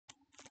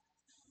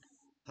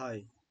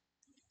Hi,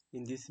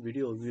 in this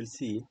video we will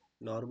see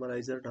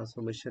normalizer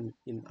transformation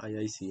in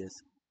IICS.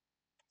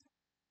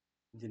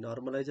 The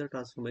normalizer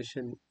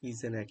transformation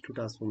is an active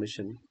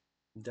transformation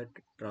that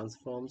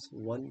transforms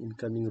one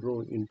incoming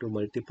row into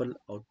multiple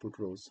output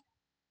rows.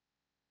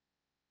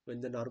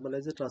 When the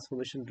normalizer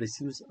transformation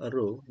receives a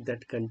row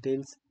that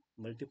contains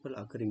multiple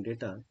occurring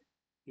data,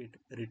 it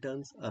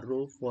returns a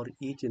row for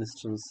each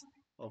instance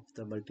of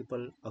the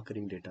multiple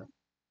occurring data.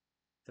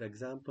 For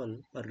example,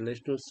 a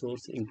relational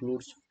source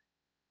includes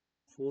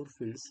 4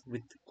 fields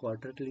with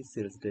quarterly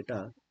sales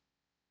data.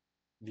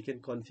 We can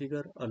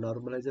configure a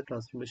normalizer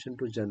transformation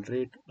to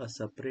generate a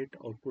separate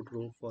output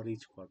row for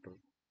each quarter.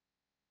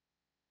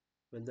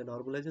 When the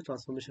normalizer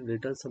transformation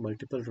returns a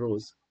multiple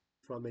rows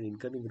from an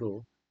incoming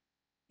row,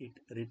 it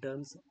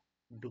returns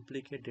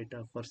duplicate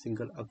data for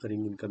single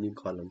occurring incoming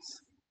columns.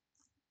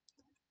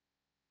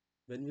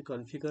 When we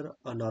configure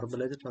a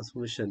normalizer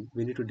transformation,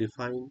 we need to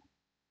define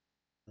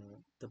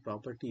the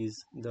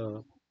properties,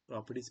 the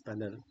properties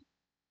panel.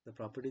 The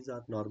properties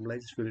are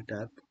normalized field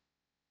tab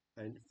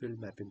and field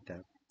mapping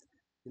tab.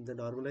 In the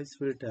normalized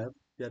field tab,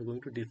 we are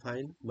going to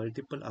define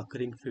multiple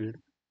occurring field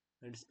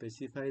and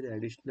specify the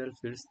additional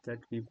fields that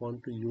we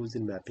want to use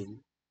in mapping.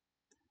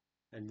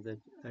 And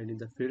in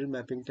the field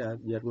mapping tab,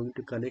 we are going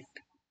to connect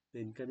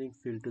the incoming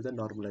field to the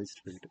normalized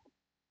field.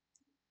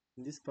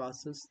 In this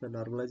process, the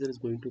normalizer is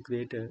going to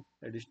create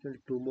additional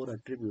 2 more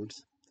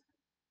attributes,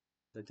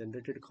 the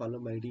generated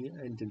column ID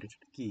and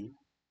generated key.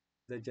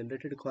 The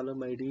generated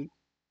column ID,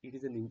 it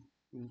is an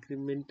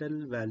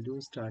incremental value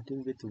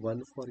starting with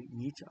 1 for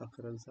each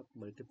occurrence of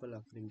multiple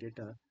occurring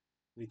data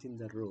within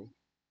the row,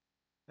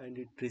 and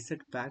it reset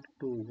back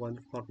to 1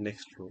 for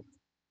next row.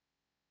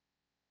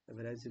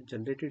 Whereas in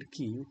generated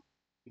key,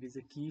 it is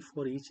a key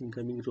for each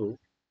incoming row.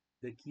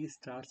 The key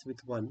starts with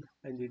 1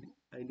 and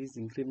is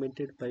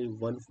incremented by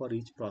 1 for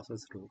each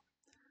process row,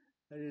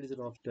 and it is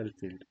an optional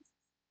field.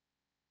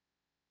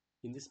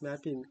 In this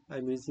mapping, I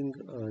am using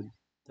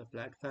the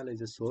flat file as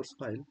a source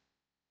file.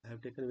 I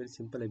have taken a very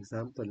simple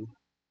example,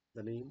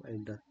 the name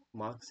and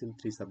marks in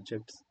 3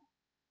 subjects.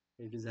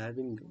 It is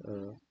having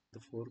the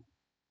 4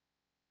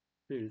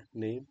 field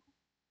name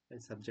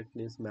and subject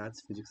names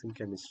maths, physics and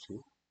chemistry.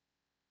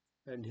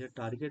 And here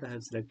target I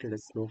have selected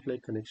as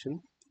snowflake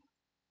connection,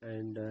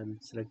 and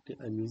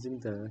I'm using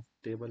the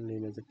table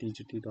name as a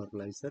TGT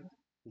normalizer,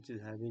 which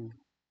is having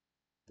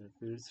the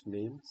fields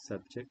name,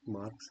 subject,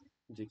 marks,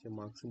 JK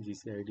marks and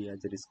GCID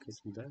as I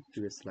discussed in the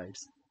previous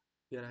slides.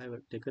 Here I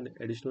have taken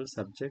additional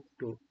subject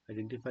to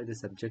identify the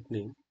subject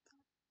name.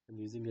 I'm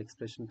using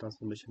expression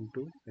transformation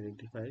to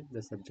identify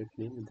the subject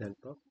name with the help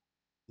of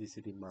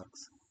GCD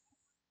marks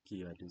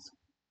key values.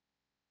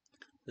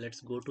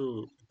 Let's go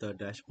to the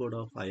dashboard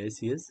of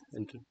IICS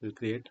and we'll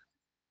create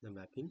the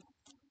mapping.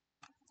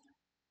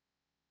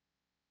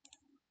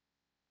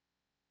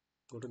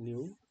 Go to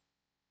new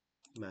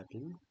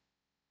mapping.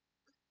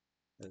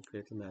 I'll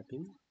create a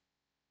mapping.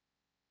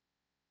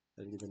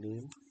 I'll give the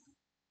name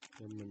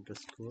m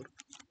underscore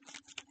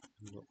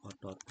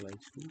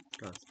normalization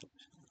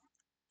transformation.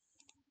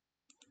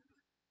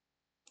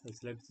 I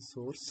select the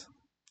source.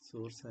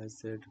 Source I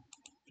said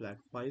flat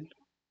file,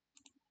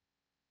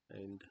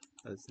 and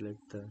I'll select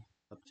the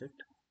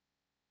subject.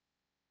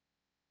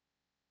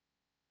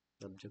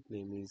 Subject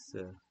name is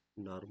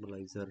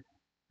normalizer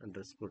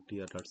underscore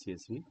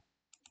tr.csv.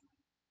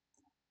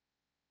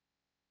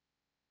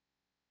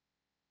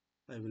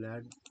 I will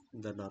add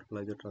the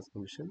normalizer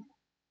transformation.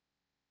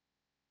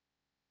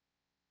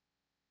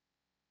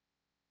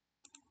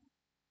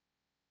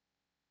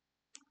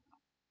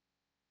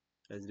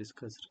 As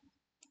discussed,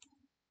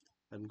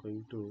 I'm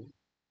going to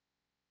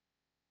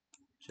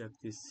check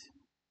this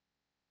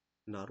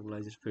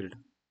normalized field.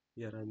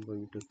 Here I'm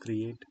going to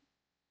create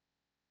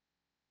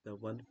the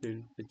one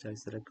field which I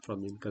select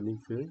from incoming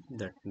field,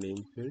 that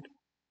name field,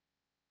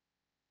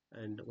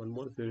 and one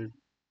more field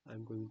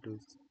I'm going to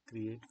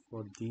create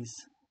for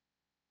these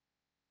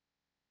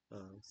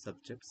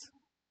subjects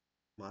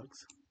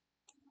marks.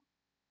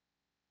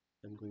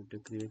 I'm going to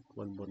create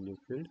one more new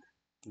field.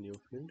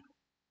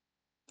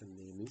 The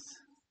name is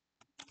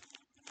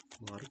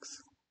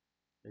marks.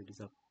 It is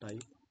of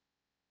type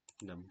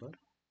number,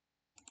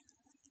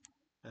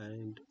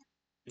 and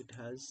it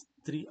has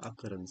 3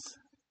 occurrence.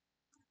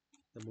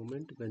 The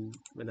moment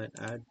when I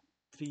add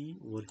 3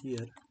 over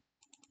here,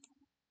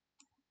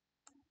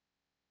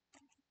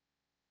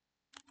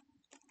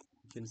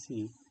 you can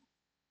see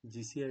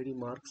GCID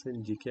marks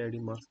and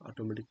GKID marks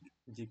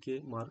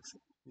GK marks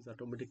is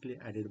automatically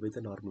added by the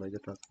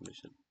normalizer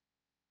transformation.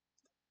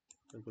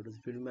 I'll go to the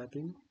field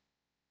mapping.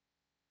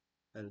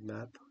 I'll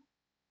map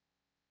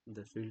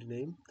the field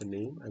name, the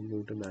name. I'm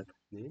going to map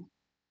name,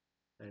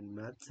 and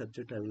math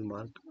subject I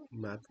will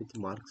map with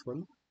marks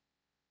 1,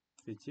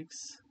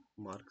 physics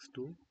marks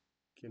 2,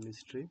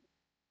 chemistry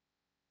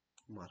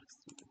marks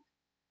 3.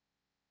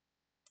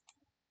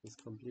 This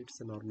completes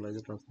the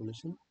normalizer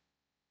transformation.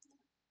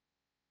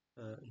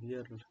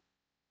 Here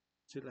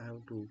still I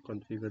have to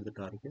configure the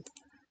target.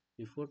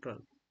 Before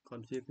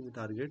configuring the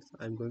targets,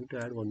 I'm going to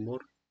add one more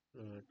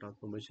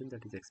transformation,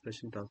 that is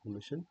expression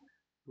transformation.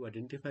 To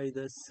identify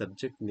the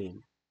subject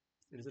name,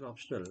 it is an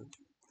optional.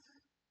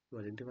 To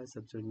identify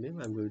subject name,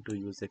 I'm going to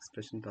use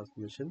expression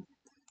transformation.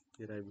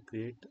 Here I will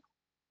create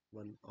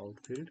one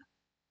outfield.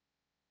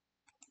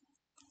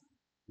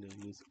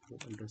 Name is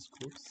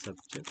underscore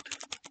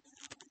subject,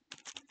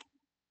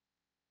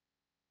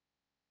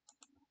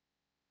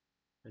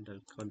 and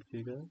I'll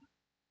configure.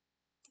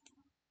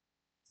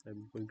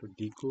 I'm going to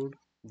decode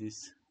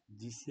this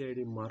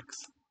GCID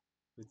marks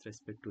with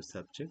respect to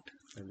subject.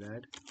 I'll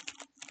add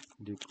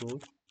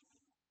decode.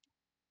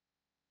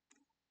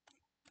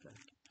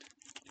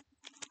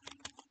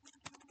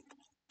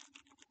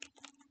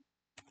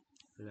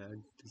 I'll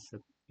add this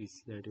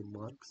GCID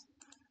marks.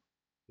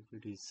 If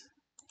it is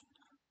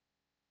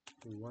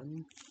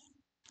 1,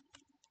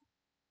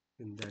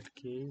 in that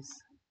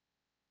case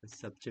the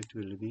subject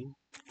will be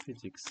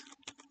physics.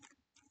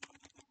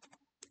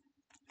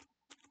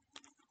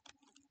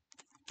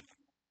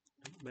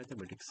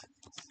 Mathematics,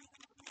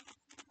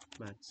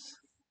 maths.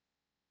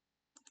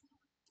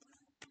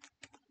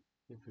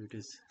 If it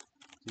is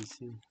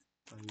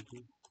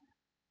GCID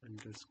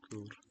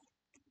underscore,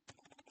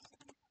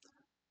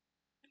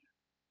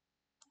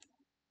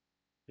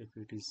 if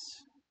it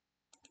is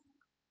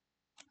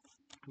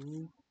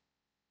 2,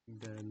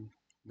 then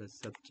the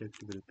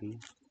subject will be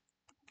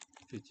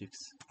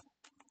physics.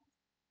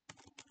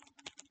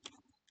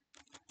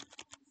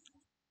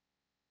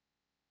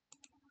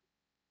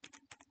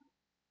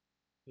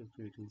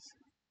 If it is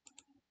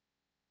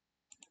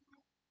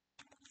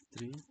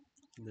 3,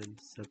 then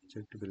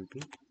subject will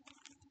be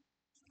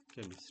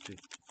chemistry.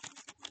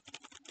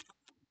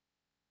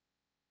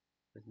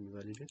 Let me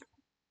validate.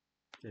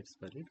 It's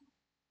valid.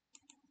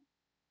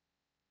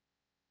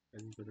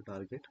 And go to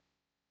target.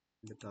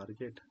 In the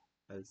target,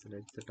 I'll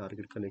select the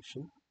target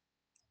connection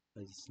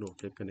as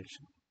snowflake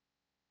connection.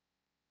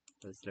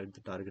 I'll select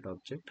the target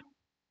object.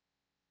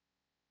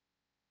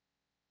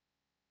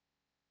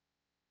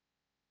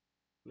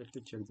 Let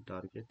me check the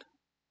target.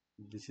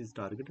 This is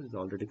target, is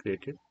already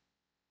created.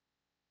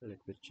 Let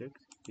me check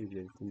if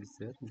anything is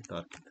there in the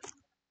target.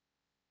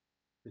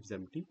 It's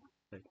empty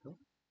right now.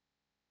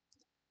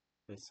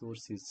 My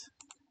source is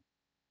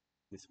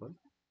this one.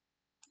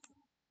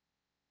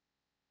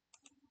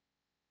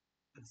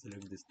 I'll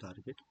select this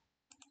target.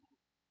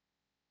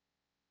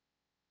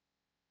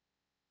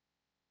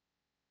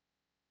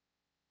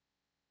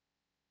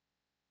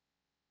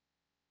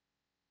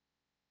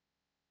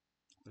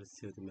 Let's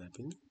save the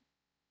mapping.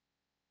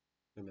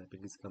 The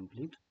mapping is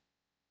complete.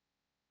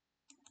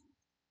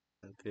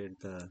 I'll create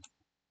the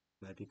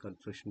mapping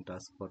configuration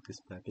task for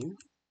this mapping.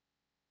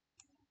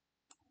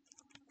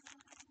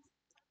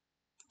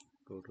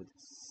 Go to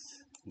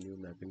this new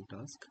mapping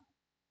task.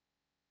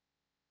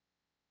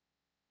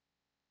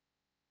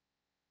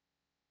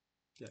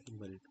 Yeah,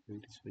 invalid.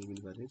 It is showing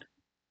invalid.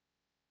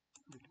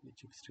 Let me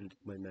check. Still,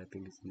 my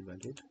mapping is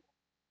invalid.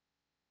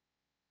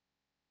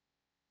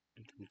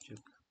 Let me check.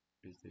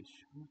 What is the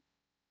issue?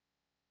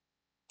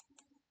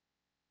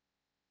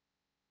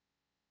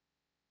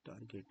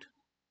 Target.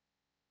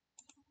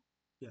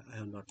 Yeah, I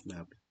have not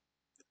mapped.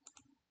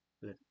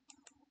 Let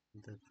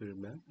the field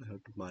map. I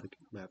have to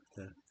map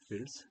the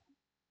fields.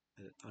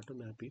 I'll auto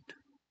map it.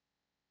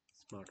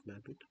 Smart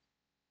map it.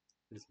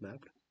 It is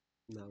mapped.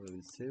 Now I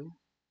will save.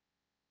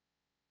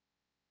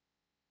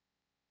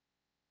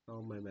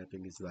 Now my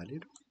mapping is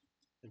valid.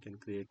 I can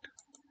create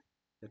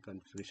the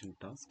configuration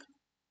task.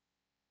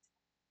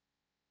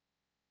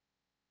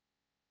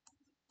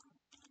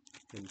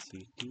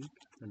 MCT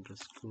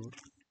underscore.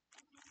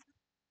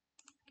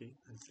 Okay,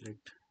 I'll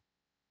select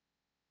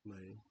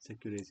my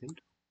secure agent.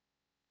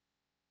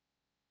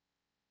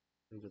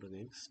 I'll go to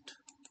next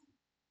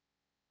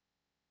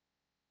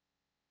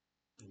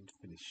and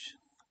finish.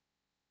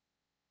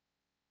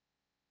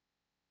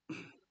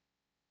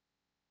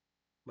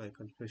 My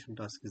configuration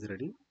task is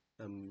ready.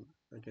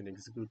 I can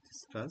execute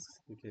this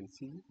task. You can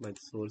see my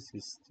source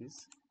is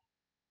this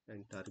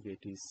and target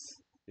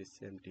is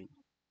empty.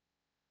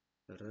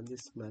 I'll run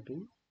this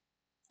mapping.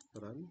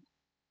 Run.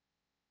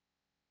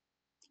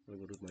 I'll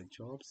go to my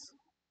jobs.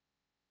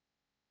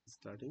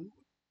 Starting.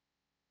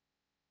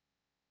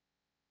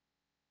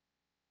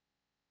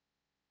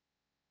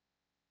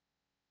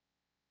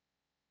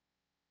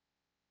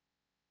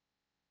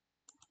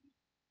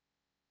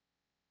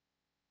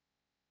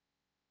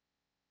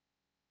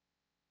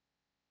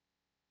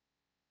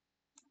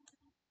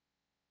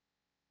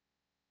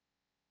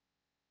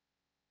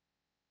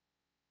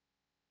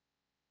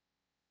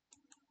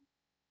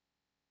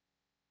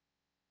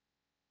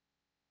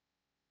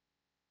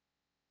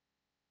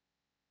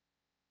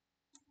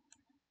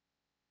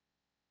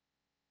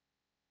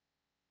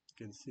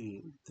 You can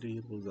see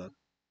 3 rows are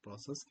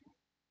processed.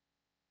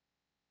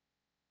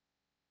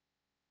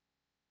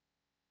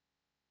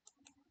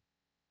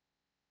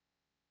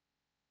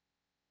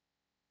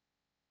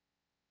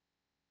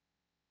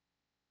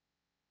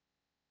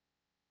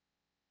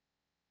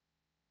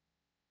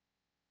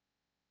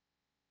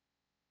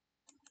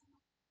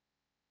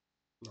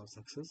 Now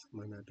success.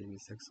 My mapping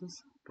is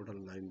success. Total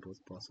 9 rows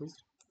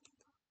processed.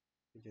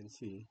 You can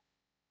see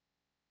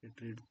It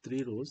read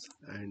 3 rows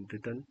and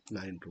returned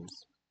 9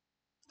 rows.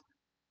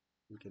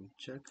 You can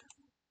check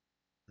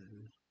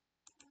and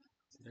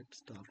select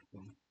start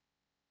from.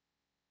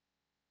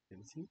 You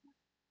can see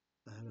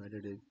I have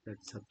added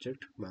that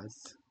subject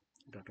maths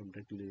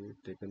automatically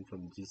taken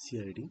from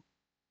GCID.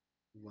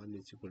 1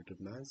 is equal to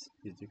maths,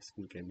 physics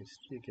and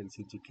chemistry. You can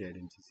see GKID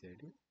and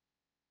GCID.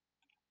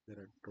 There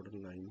are total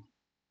 9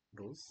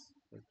 rows,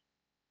 but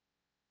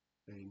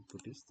the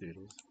input is 3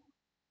 rows.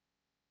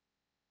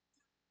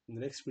 In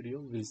the next video,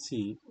 we'll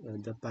see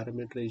the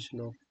parameterization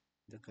of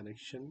the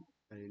connection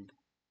and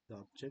the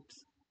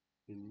objects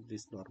in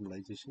this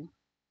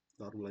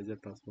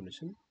normalizer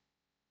transformation.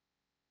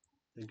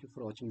 Thank you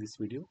for watching this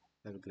video.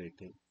 Have a great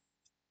day.